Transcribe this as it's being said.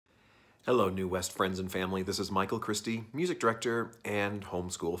Hello, New West friends and family. This is Michael Christie, music director and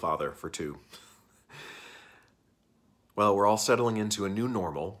homeschool father for two. Well, we're all settling into a new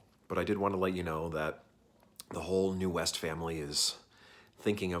normal, but I did want to let you know that the whole New West family is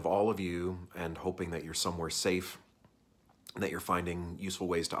thinking of all of you and hoping that you're somewhere safe and that you're finding useful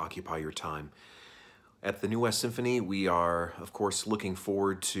ways to occupy your time. At the New West Symphony, we are, of course, looking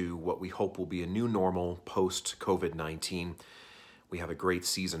forward to what we hope will be a new normal post-COVID-19. We have a great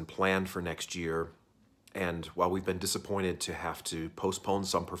season planned for next year, and while we've been disappointed to have to postpone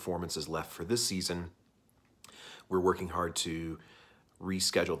some performances left for this season, we're working hard to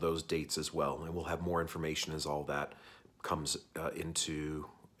reschedule those dates as well, and we'll have more information as all that comes into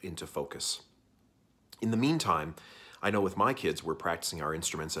focus. In the meantime, I know with my kids, we're practicing our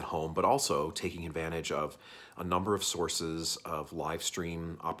instruments at home, but also taking advantage of a number of sources of live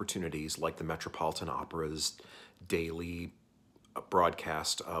stream opportunities like the Metropolitan Opera's daily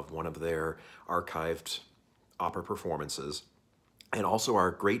broadcast of one of their archived opera performances. And also our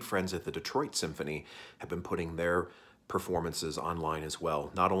great friends at the Detroit Symphony have been putting their performances online as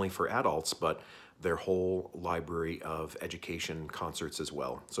well, not only for adults, but their whole library of education concerts as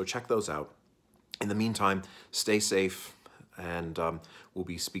well. So check those out. In the meantime, stay safe, and we'll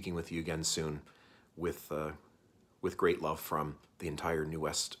be speaking with you again soon with great love from the entire New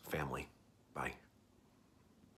West family. Bye.